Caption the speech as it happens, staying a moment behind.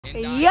Yo,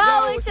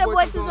 it's your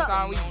boy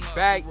Tuzo. We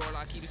back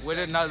with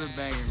another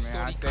banger, man.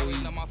 I say we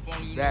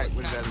back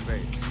with another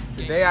banger.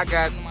 Today I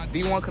got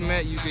D1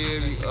 commit, you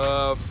feel me,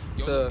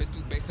 to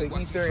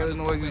Eastern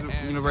Illinois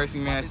University,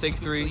 man,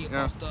 6'3", you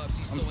know, I'm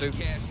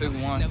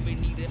 6'1".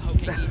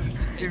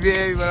 You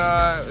feel me,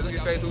 but let's get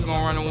straight to, we're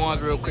gonna run the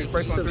ones real quick.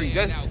 First 1 3,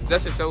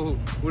 just to show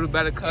who the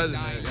better cousin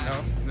is, you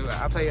know.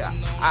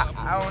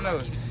 I don't know.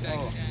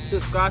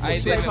 Subscribe to the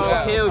play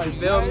called Hill, you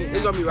feel me?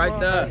 It's gonna be right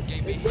there.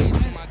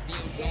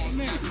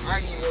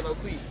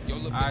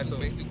 Alright, so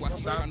basic while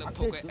she trying to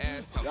poke her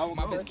ass out.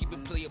 My bitch keep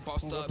it play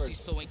bossed up, she's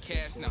so in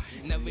cash now.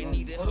 Never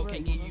needed hook,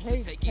 can't get used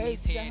to taking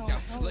these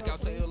handouts. Look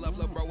out to your left,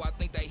 look, bro, I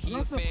think that he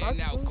a fan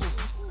now.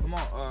 Goof. Come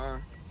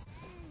on,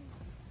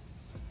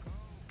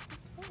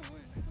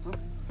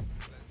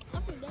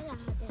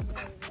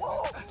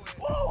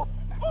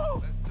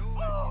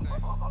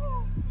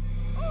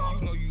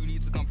 You know you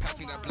need to come pass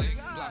me that blade.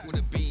 Block with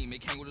a beam,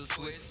 it came with a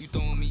switch. You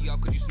throwing me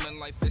out cause you smell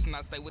like fish, and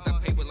I stay with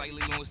that paper like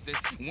Lilo and Stitch.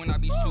 When I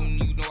be shooting,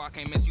 you know I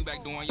can't mess you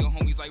back doing your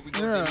homies like we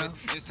go miss.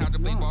 It's time to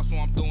play ball, so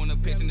I'm throwing the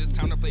pitch, and it's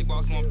time to play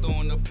ball, so I'm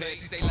throwing the pitch.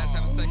 She say let's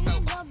have a sex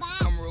out.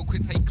 Come real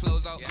quick, take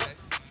clothes out.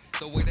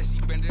 The way that she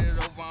bended it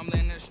over, I'm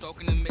letting her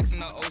stroking and mixing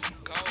the ocean.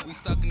 We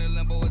stuck in the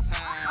limbo of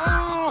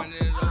time. She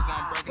bended it over,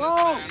 I'm breaking the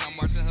spine. I'm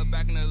marching her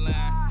back in the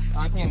line.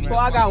 So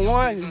I got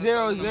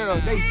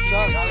 1-0-0. They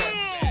suck.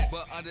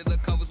 But under the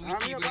covers, we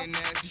keep it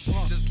nasty.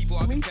 Just keep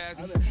walking past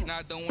me. Now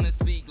I don't wanna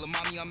speak. La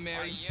mommy, I'm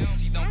married.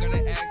 She don't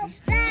gotta ask me.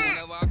 So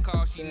whenever I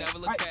call, she never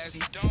look past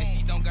me. And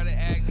she don't gotta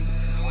ask me.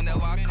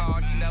 Whenever I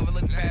call, she never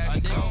look past me. I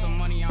did some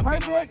money, I'm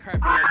feeling like crap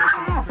in that bitch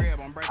in my crib.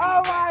 I'm breaking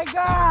my back.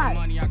 Time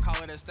some money, I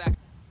call it a stack.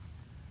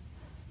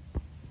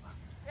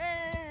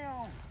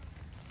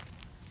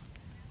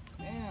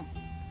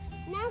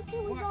 Now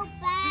can we go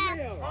back?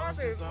 Now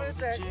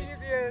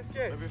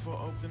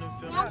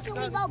can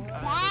we go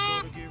back?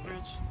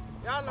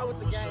 Y'all know what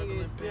the gang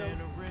is,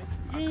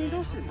 you ain't do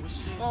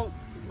shit.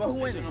 But who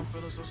winning?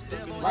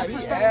 right, he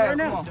ass,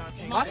 come on.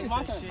 Lock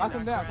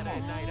him down, come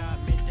on.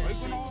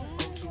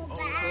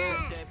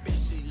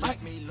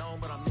 Like me long,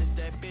 but I miss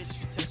that bitch.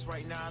 She text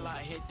right now,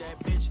 like hit that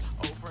bitch.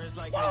 Old friends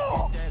like I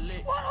hit that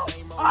lit.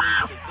 Same old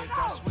nigga, they think I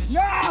switch.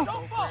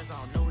 Old friends, I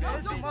don't know that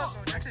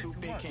bitch. Next too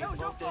big, can't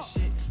fuck that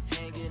shit.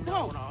 Hanging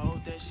on, I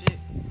hold that shit.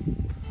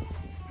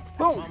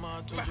 Mama,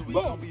 I told you we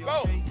gon' be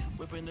okay.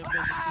 Whipping the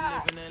bitch, she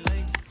living in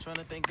LA.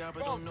 Tryna thank God,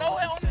 but don't know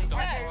what to say. Don't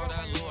call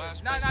that little ass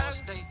space on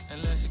state.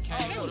 Unless it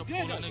came with a pool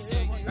in the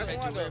gate.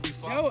 Take you every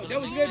fall. That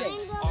was good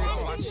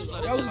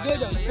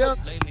though.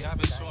 Lately, I've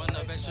been showing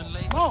up extra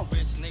late.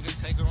 Rich nigga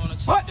take her on a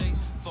cheap date.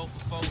 4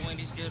 for 4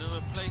 Wendy's, get her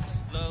a plate.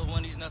 Love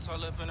when these nuts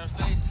all up in her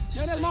face. She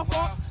say, wow,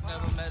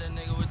 never met a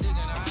nigga with dick in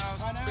her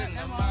house. Spitting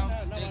them out,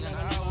 digging her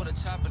out with a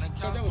chop and a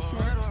couch for a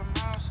red or a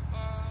mouse.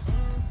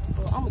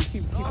 I'm gonna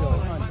keep it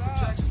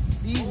 100.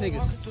 These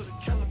niggas.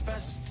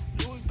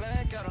 Louis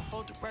bag, gotta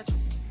hold the ratchet.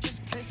 Just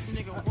in case a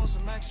nigga wants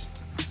some action.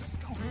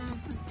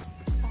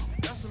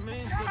 Got some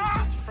millions, but it's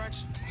just a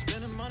fraction.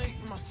 Spending money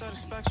for my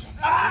satisfaction.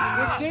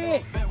 Good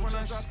shit. When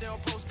I drop, they'll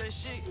post that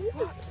shit.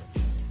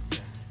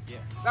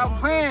 Stop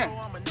playing.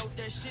 I'ma note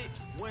that shit.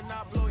 When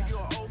I blow,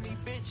 you'll owe me,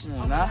 bitch.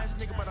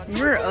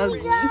 You're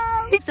ugly.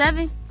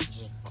 7?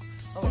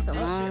 It's a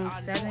long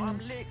 7.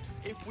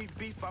 If we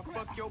beef, I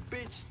fuck your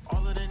bitch.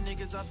 All of the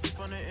niggas I beef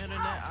on the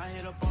internet, I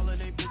hit up all of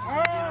they bitches. I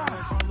get them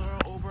and follow her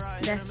over. I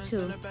That's hit 2.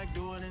 them in the back,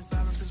 do it in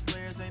silence, cause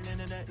players ain't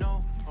into that,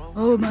 no.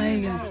 Oh my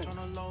God.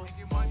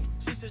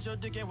 She said your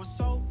dick ain't was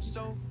so,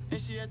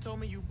 and she had told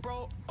me you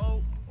broke,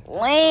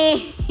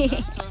 Wait.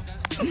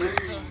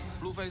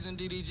 Blueface and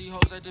DDG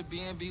hoes at the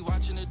BNB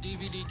watching the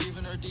DVD,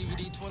 giving her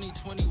DVD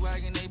 2020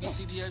 wagon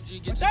ABCDFG.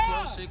 Get your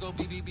clothes, shit go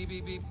beep beep beep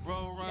beep beep.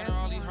 Bro, runner,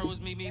 all he heard was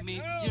me.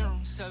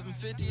 Yeah,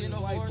 750 in a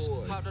horse.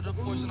 Hopped out the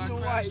Porsche and I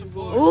crashed the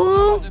Porsche.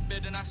 Ooh. The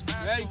bed and I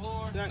smashed the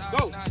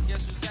whore. Nah,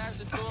 guess who's at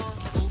the door?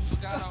 Oops,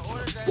 forgot I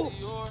ordered that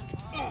Dior.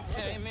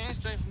 Came in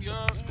straight from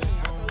Europe.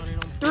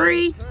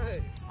 3.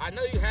 I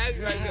know you have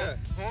it right there.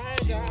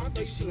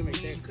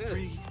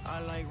 I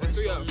like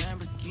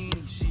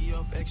Lamborghini. She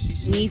off X,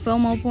 she Need 4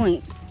 more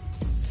points.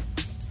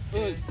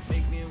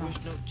 make me a wish,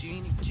 no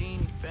genie.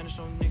 Vanish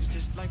on niggas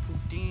just like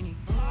Houdini.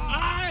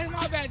 Ah, that's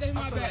my bad, that's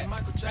my bad.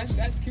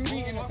 That's QB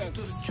in the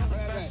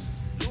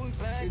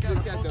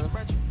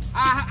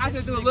I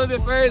should do a little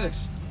bit further.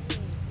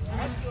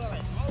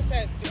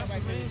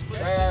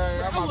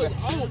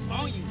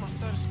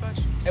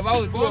 If I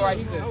was doing right,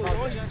 he said, oh,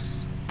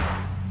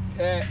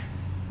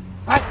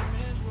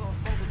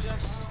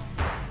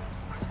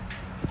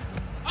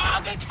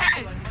 good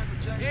catch!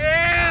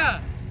 Yeah!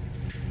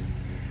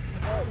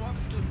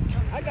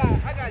 I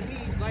got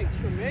knees like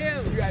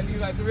Tremel. You got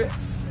knees like Tremel?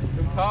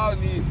 Them tall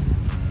knees.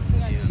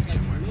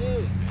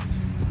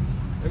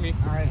 Let me.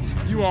 Alright.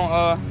 You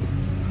on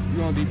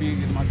DB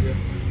against my girl.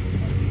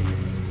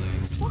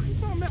 What you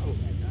talking about?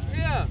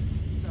 Yeah.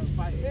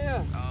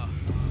 Yeah.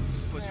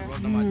 pussy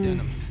rolled on my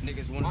denim.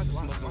 Niggas want us to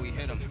smoke, so we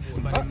hit them.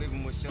 But they leave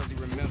him with shells, he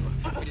remember.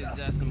 Hit his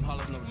ass, some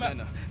hollows, no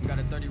dinner. Got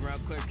a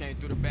 30-round clip, came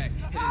through the back.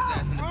 Hit his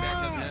ass in the back,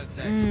 cause an ass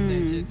attack.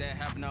 Same shit that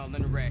happened all in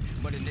the rack.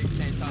 But a nigga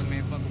can't talk,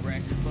 man, fuck a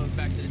rack. Look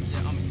back to the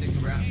shit, I'ma stick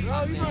around.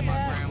 I stand on my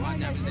ground, my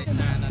diamonds, they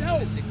shine. I know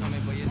this shit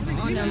coming, but it's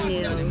On them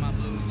nails. in my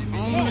blues.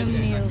 On them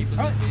nails. Keep it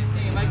like this, they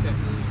ain't like that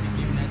blues. She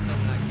giving that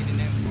stuff, not getting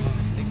that blues.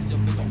 Niggas your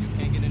bitch, you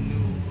can't get a new.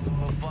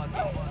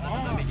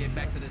 Let me get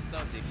back to the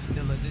subject.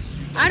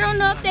 I don't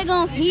know if they're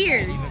gonna hear.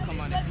 Even come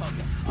out in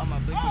public. On my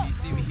blick when you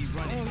see me, he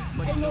running.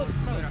 But he knows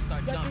it's too late, I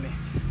start dumping.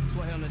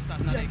 12 on the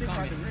shots, now they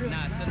coming.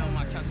 Now I sit on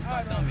my couch and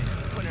start thumbing.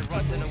 Putting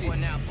rush in the wood,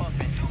 now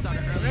puffing.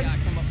 Started early, I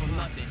came up from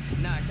nothing.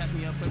 Now I catch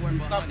me up, play work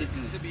for 100.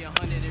 To be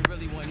 100, it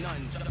really wasn't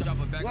nothing. Drop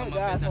it back on my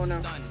bitch, that's a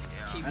stunning.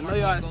 I know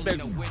y'all expect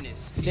no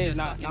witness. She Today just is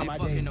not sucking my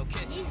and day. fucking no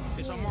kissing.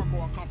 Bitch, I'm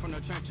Marco, I come from the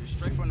trenches.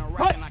 Straight from the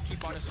rack, and I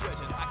keep all the switches.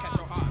 I catch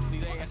your ops,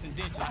 leave they ass in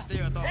ditches. I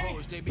stare at the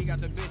hoes, JB got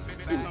the bitch.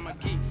 Bitch, I'm a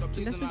geek, so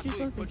please do not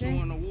tweet. Put you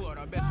in the wood,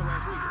 I bet your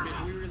ass weak.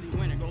 Bitch, we really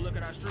winning, go look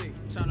at our streak.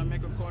 Trying to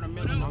make a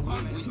 $250,000 a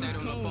week. We stayed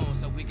on the phone,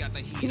 so we got the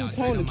heat. Keep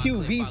calling the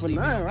QB for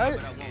 9, right?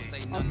 But I won't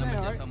say nothing,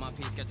 but just on my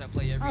piece, catch I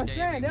play every day.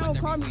 Every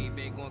month, every week,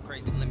 big going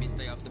crazy, let me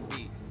stay off the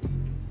beat.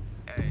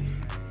 Hey, let me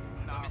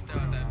stay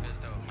off that bitch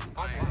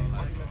though. I ain't gonna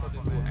lie.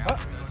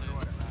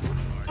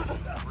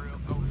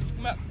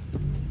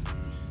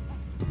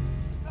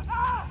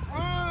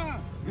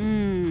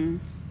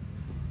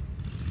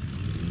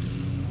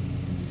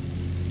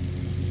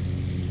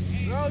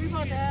 Bro, you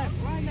about to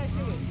have right next to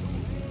it.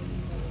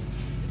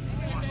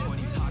 My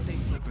shorty's hot, they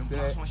flipping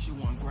blocks when she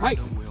want grind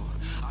the wheel.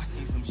 I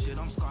see some shit,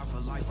 I'm scarred for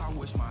life. I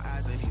wish my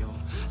eyes would heal.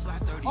 Slide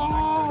 30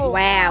 nights, 30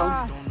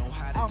 Wow. don't know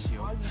how to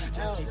chill.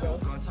 Just keep your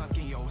gun tucked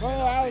in your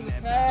head I up was in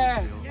that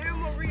fast. battlefield.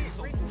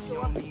 So goofy,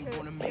 I don't even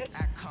wanna make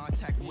eye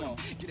contact with him.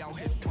 Get out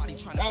his body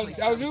trying to play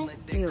That was you?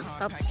 let that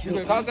compact kill.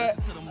 You caught that?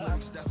 To them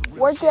lyrics, that's a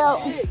real Work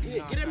out. Get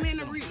him in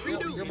the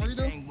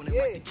redo. when they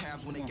like the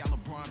Cavs when they got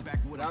LeBron back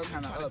with them.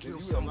 Try to drill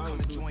something, come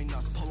and join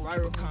us. Polo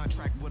keep a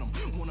contract with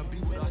them. Wanna be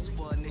with us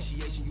for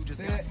initiation, you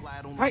just gotta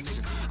slide on them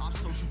niggas. I'm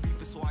social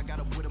beefing, so I got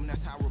up with them.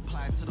 That's how I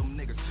reply to them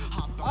niggas.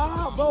 Hop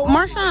out the car.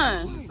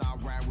 Marshawn,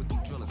 Ride with them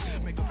drillers.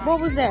 Make a what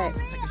was that?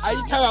 Are you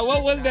talking about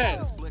what was that?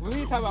 What are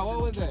you talking about?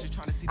 What was that?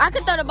 I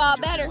could throw the ball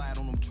better. slide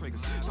on them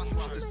triggers. Shots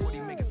out this 40,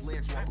 make his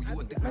legs wobble. You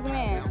would think Look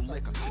at I'm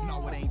liquor.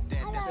 No, it ain't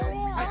that. That's how we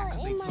react,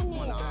 cause they took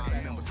one of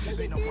our members.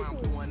 They know why I'm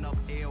throwing up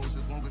L's.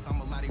 As long as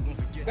I'm alive, they won't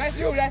forget. That's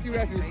you. That's you.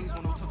 That's you. Days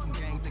when I took them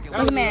gang, thinking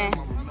Look at man.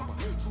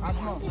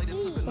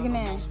 Look at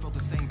man. Felt the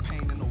same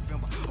pain in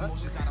November.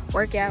 Emotions out of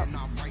Work out.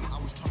 not right.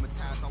 I was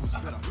traumatized, I was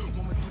bitter.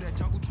 Woman through that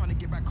jungle trying to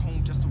get back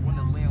home just to run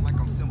the land like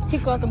I'm simple.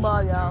 Kick off the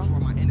ball, y'all. Draw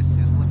my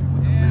innocence, left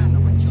with the mind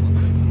of a killer.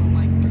 Feeling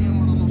like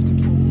damn, I lost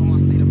control of my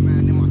state of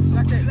mind and my tongue.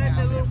 Let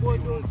that little boy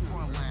do On it. the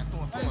front line,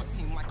 throwing for my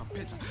team like a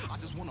pitcher. I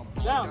just wanna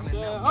blow down in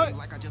LA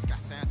like I just got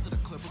signed to the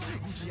Clippers.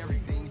 Gucci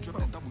everything,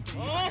 dripping double G's.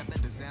 I got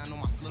that design on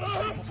my slippers.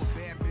 Hope a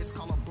bad bitch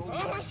call her bro,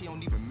 like she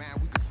don't even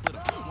mind. We can split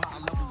her. Once I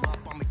level up,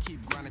 I'ma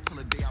keep grinding till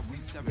the day I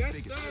reach 7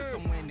 figures.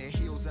 Somewhere in their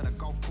heels at a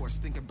golf course,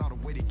 thinking about a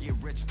way to get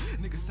rich.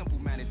 Nigga simple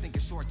man, they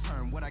thinking short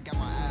term. What I got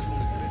my eyes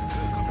on is bigger.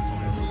 Coming from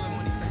the hood,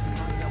 money, sex, and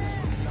murder, that was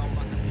really all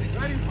about the pitch.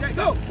 Ready, set,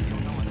 go.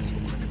 Now my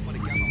teeth grinning for the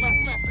guys I'm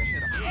going off a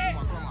hitter. Oh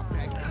my grandma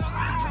back.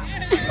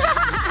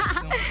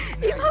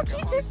 You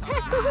okay just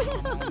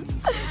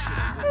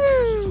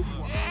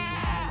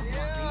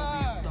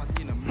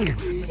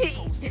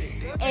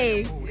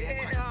Hey,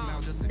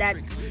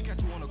 that's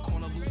Catch you on the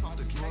corner, loose off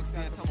the drugs,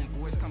 then tell them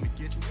boys come and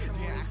get you.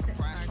 Then act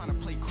surprised, trying to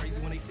play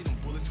crazy when they see them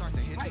bullets start to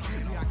hit you.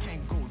 Me, I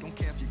can't go, don't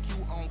care if you're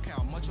cute, I don't care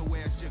how much your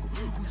ass jiggle.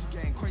 Gucci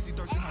gang, crazy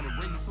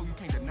 1300 rating, so you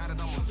can't deny that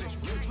I'm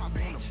official.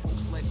 Dropping on the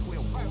folks, let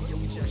 12 go, yeah,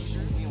 we just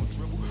shoot, we don't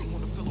dribble.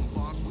 Wanna fill them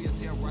bombs, we'll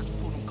tear right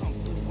before them come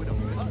through with a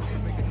missile.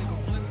 Make a nigga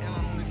flip, and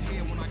I'm on his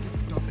head when I get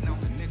to dumping out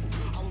the nickel.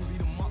 Hollows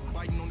eat him up,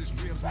 biting on his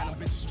ribs, man, them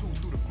bitches chew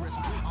through the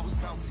gristle. I was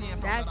about 10,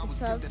 That's thought I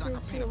was a tough gifted, I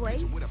could paint a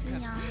picture with a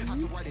pencil. Had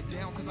to write it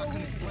down, cause I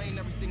couldn't explain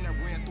everything that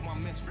ran through my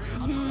mental.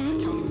 I just left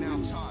the county now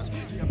in charge.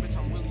 Yeah, bitch,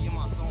 I'm really in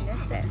my zone.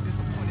 that.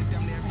 Disappointed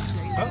down there every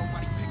day,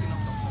 nobody picking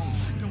up the phone.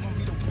 They won't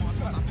be the ones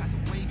once I pass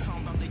away,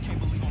 talking about they can't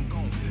believe I'm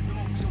gone. They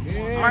won't be the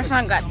ones.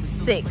 Marshawn got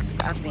 6,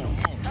 I think.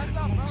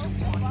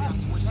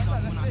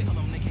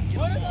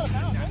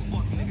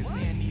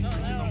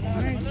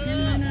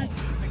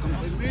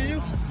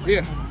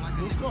 Yeah.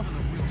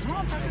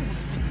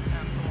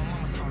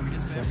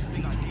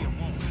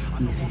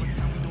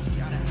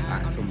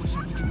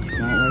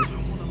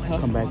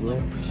 Come back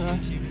left. Stop.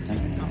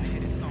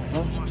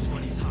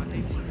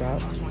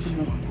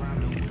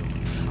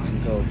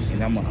 Go.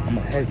 And I'm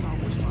a heavy.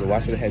 So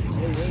watch for the heavy.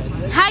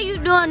 How you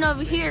doing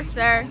over here,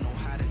 sir?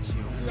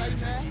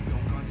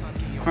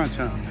 Crunch,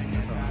 huh?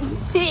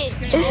 I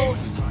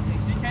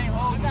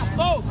got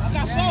smoke.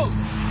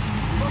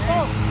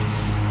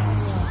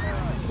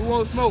 Who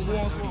wants smoke? Who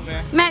wants smoke,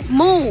 man? Smack,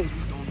 move.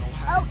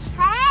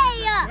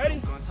 Okay.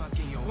 Ready?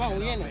 Come on,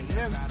 we in it.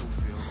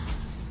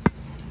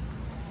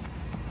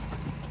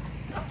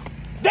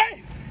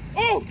 Dang!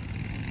 Oh!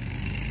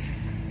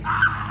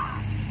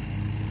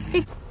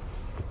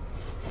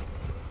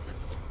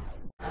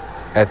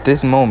 At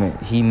this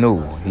moment, he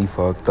knew he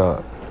fucked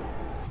up.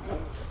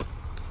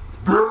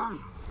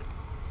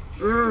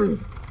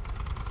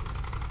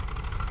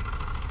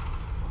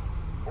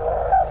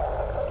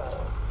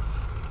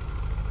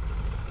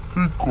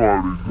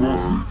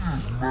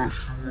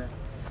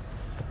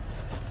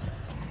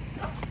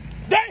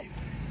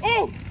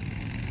 Oh!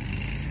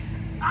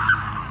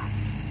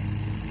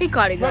 He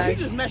caught it, Bro, he guys.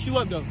 just messed you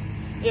up, though.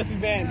 If you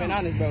been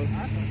honest, bro.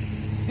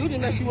 Dude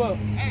didn't mess you up.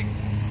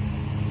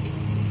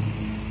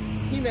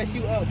 He messed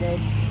you up, bro.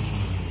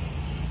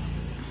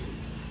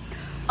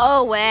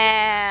 Oh,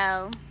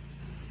 wow.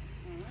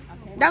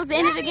 That was the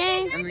end of the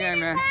game? End of the game,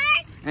 man.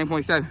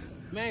 8.7.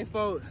 Man,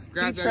 folks,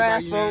 Congrats, he trash,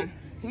 everybody, folks.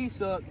 He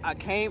sucked. I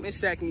came in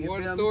second. You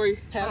What feel the me? story?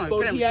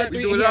 He had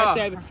 3, he had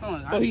 7.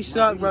 But he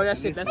sucked, bro.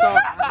 That's it. That's all.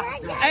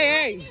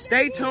 Hey,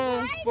 stay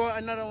tuned for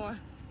another one.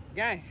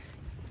 Gang.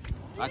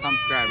 Like, I'm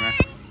subscribed, man.